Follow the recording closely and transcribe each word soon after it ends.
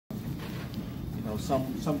know,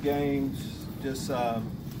 some games just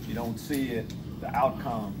you don't see it, the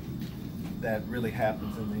outcome that really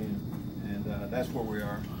happens in the end, and that's where we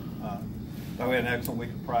are. Thought we had an excellent week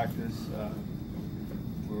of practice.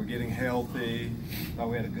 We were getting healthy. Thought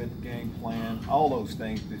we had a good game plan. All those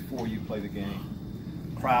things before you play the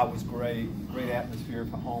game. Crowd was great. Great atmosphere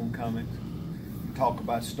for homecoming. We talk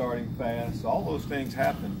about starting fast. All those things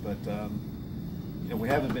happened, but you know, we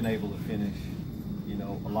haven't been able to finish, you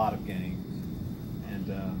know, a lot of games. And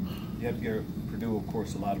you have to give Purdue, of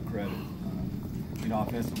course, a lot of credit. You know,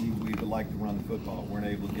 offensively, we would like to run the football. Weren't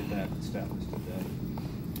able to get that established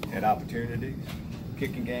today. Had opportunities.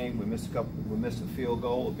 Kicking game, we missed a field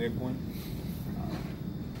goal, a big one.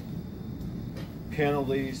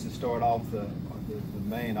 Penalties to start off the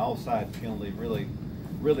main offside penalty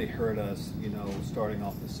really hurt us, you know, starting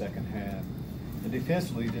off the second half. And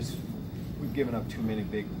defensively, just we've given up too many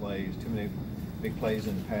big plays in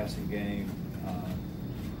the passing game.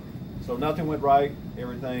 So nothing went right.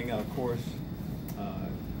 Everything, of course,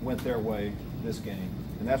 went their way this game,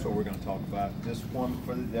 and that's what we're going to talk about. Disappointment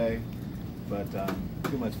for the day, but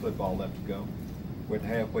too much football left to go. We're at the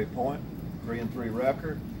halfway point, 3-3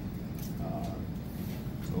 record.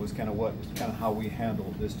 So it's kind of how we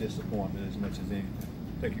handle this disappointment as much as anything.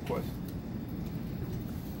 Take your question.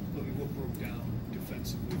 Lovie, what broke down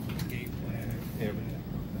defensively from the game plan? Everything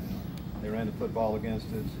broke down. They ran the football against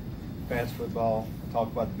us, fast football. Talk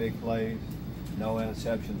about the big plays. No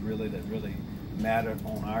interceptions really that really mattered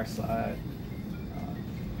on our side.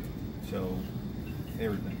 So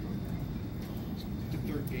everything broke down. The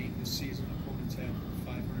third game this season, opponents have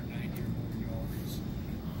 590 or more yards.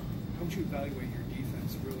 How would you evaluate your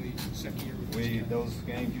defense? Really, second year with this those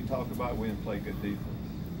games you talk about, we didn't play good defense.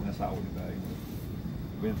 That's how we evaluate it.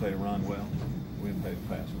 We didn't play the run well. We didn't play the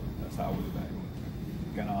pass well. That's how we evaluate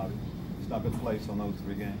it. Kind of obvious. It's not been placed on those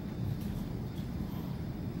 3 games.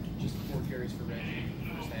 Just 4 carries for Reggie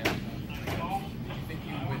first half. Do you think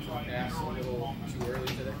you went to the pass a little too early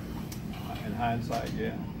today? In hindsight,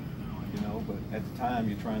 yeah. You know, but at the time,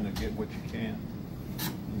 you're trying to get what you can.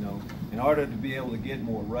 You know, in order to be able to get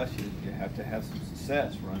more rushes, you have to have some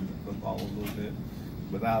success running the football a little bit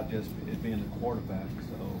without just it being the quarterback.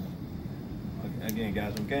 So, again,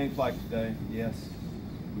 guys, on games like today, yes,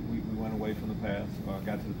 we went away from the pass, or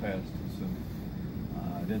got to the pass too soon.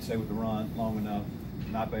 Didn't stay with the run long enough.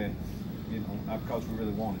 Not bad, you know, not because we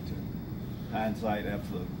really wanted to. Hindsight,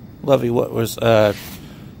 absolutely. Lovie, what was how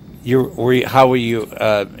were you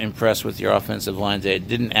impressed with your offensive line today? It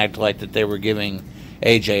didn't act like that they were giving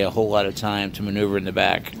AJ a whole lot of time to maneuver in the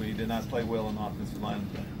back. We did not play well on the offensive line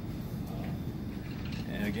today.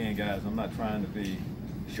 And again, guys, I'm not trying to be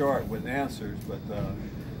short with answers, but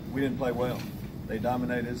we didn't play well. They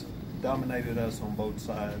dominated us on both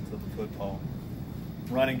sides of the football.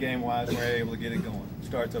 Running game-wise, we were able to get it going.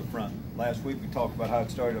 Starts up front. Last week we talked about how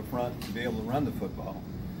it started up front to be able to run the football.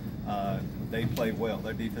 They played well.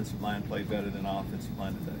 Their defensive line played better than our offensive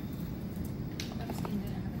line today.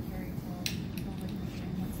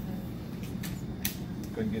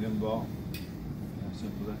 Couldn't get him the ball.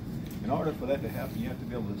 Simple as that. In order for that to happen, you have to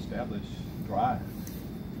be able to establish drive.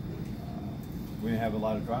 We didn't have a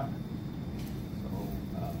lot of drive. So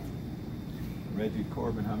Reggie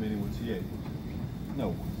Corbin, how many was he able to? No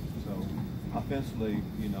one. So offensively,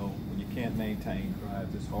 you know, when you can't maintain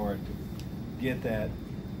drives, it's hard to get that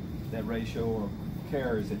ratio of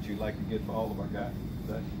carries that you like to get for all of our guys.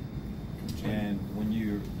 And when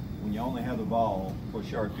you only have the ball for a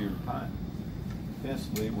short period of time,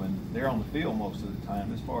 offensively, when they're on the field most of the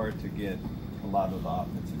time, it's hard to get a lot of the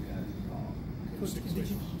offensive guys involved. 6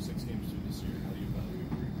 games through this year, how do you evaluate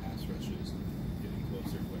your pass rushes and getting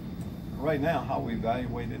closer quick? Right now, how we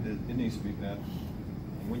evaluate it needs to be better.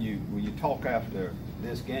 When you talk after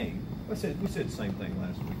this game, we said the same thing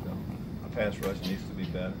last week though. Our pass rush needs to be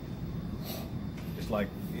better. Just like,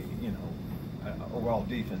 you know, overall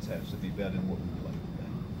defense has to be better than what we played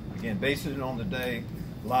today. Again, basing it on the day,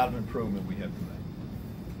 a lot of improvement we have to make.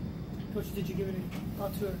 Coach, did you give any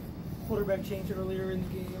thought to a quarterback change earlier in the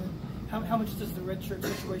game? How much does the redshirt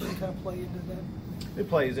situation kind of play into that? It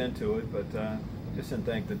plays into it, but just didn't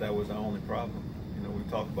think that was our only problem. You know, we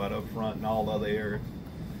talked about up front and all the other areas.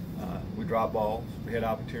 We dropped balls. We had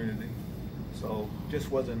opportunity. So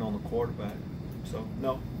just wasn't on the quarterback. So,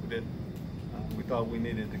 no, we didn't. We thought we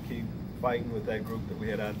needed to keep fighting with that group that we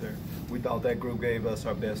had out there. We thought that group gave us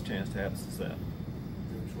our best chance to have success.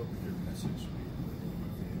 Coach, what would your message be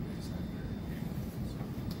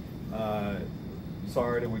after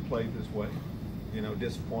Sorry that we played this way. You know,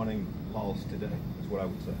 disappointing loss today is what I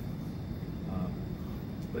would say.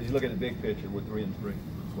 But you look at the big picture, we're 3-3.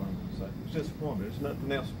 That's what I'm going to say. It's disappointment. There's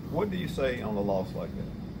nothing else. What do you say on a loss like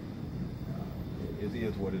that? It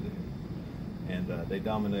is what it is. And they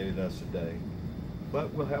dominated us today.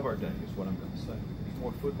 But we'll have our day, is what I'm going to say. There's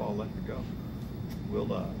more football left to go. We'll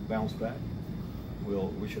bounce back.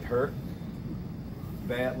 We should hurt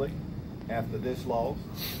badly after this loss,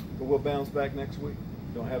 but we'll bounce back next week.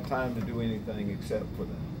 Don't have time to do anything except for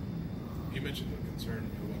that. You mentioned a concern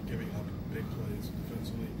about giving up big plays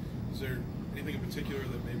defensively. Is there anything in particular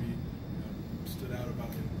that maybe stood out about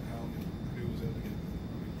how Purdue was able to get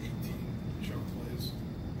 18 sharp plays?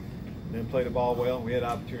 Didn't play the ball well. We had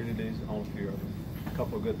opportunities on a few of them. A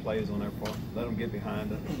couple of good plays on their part. Let them get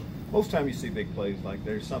behind us. Most time you see big plays like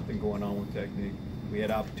there's something going on with technique. We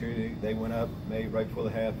had opportunity. They went up, made right before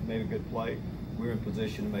the half, made a good play. We were in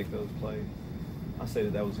position to make those plays. I say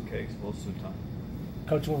that was the case most of the time.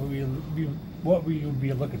 Coach, what will you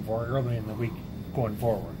be looking for early in the week going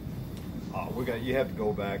forward? You have to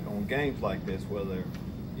go back on games like this, whether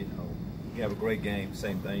you have a great game,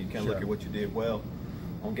 same thing. You can't look at what you did well.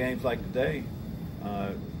 On games like today,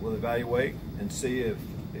 we'll evaluate and see if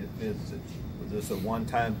was this a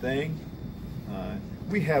one-time thing.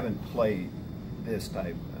 We haven't played this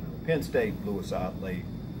type. Penn State blew us out late.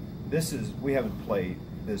 We haven't played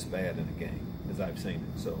this bad in a game as I've seen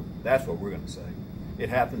it. So that's what we're going to say. It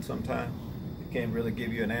happens sometimes. It can't really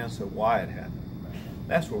give you an answer why it happened.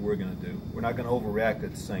 That's what we're going to do. We're not going to overreact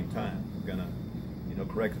at the same time. We're going to,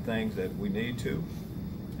 correct the things that we need to,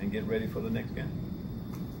 and get ready for the next game.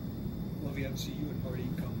 Lovie, obviously you and Hardy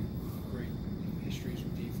come with great histories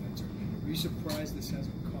with defense. Are you surprised this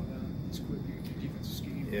hasn't caught on as quickly with your defensive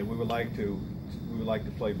scheme? Yeah, we would like to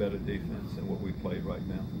play better defense than what we played right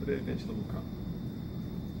now, but it eventually will come.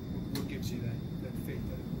 What gives you that faith?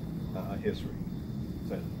 History,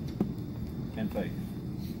 and faith.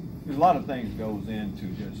 There's a lot of things goes into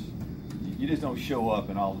you just don't show up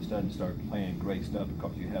and all of a sudden start playing great stuff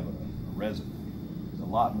because you have a resume. There's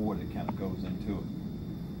a lot more that kind of goes into it.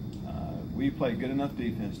 We play good enough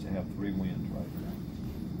defense to have 3 wins right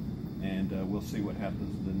now, and we'll see what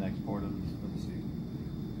happens in the next part of the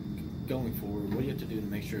season. Going forward, what do you have to do to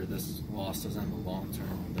make sure this loss doesn't have a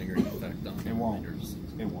long-term lingering effect on It won't. the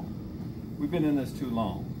season? It won't. We've been in this too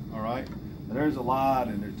long, all right? And there's a lot,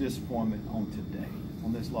 and there's disappointment on today,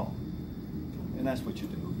 on this loss. And that's what you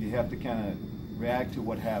do. You have to kind of react to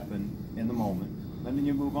what happened in the moment, and then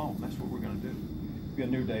you move on. That's what we're going to do. It'll be a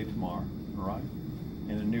new day tomorrow, all right?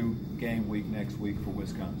 And a new game week next week for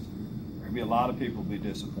Wisconsin. There'll be a lot of people be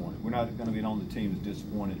disappointed. We're not going to be on the team that's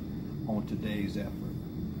disappointed on today's effort.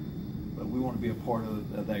 But we want to be a part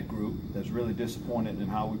of that group that's really disappointed in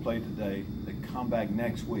how we played today, that come back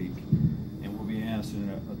next week and we'll be answering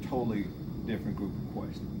a totally different group of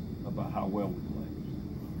questions about how well we played.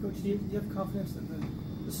 Coach, do you have confidence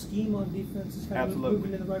that the scheme on defense is kind of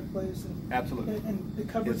moving in the right place? Absolutely. And the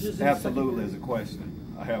coverage is absolutely is a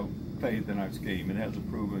question. I have faith in our scheme. It has a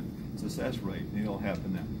proven success rate. It'll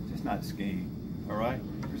happen now. It's just not scheme, all right?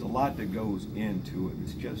 There's a lot that goes into it.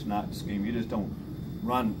 It's just not scheme. You just don't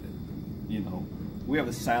run, we have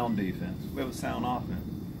a sound defense. We have a sound offense.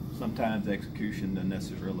 Sometimes execution doesn't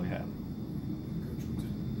necessarily happen. Coach, what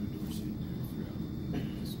did Dorsey do throughout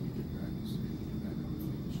this week of practice to get back on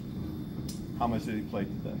the field? How much did he play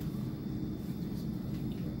today?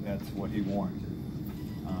 That's what he warranted.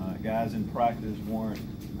 Guys in practice warrant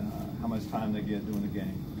how much time they get during the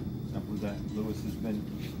game. Simple as that. Lewis has been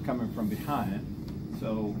coming from behind,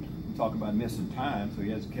 so we talk about missing time, so he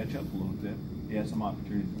has to catch up a little bit. He had some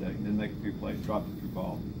opportunity today. Didn't make a few plays, dropped a few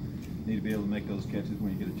balls. Need to be able to make those catches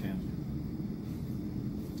when you get a chance.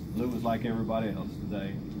 Lou was like everybody else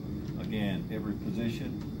today. Again, every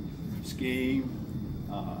position, scheme,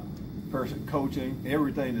 person coaching,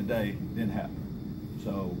 everything today didn't happen.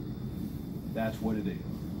 So that's what it is.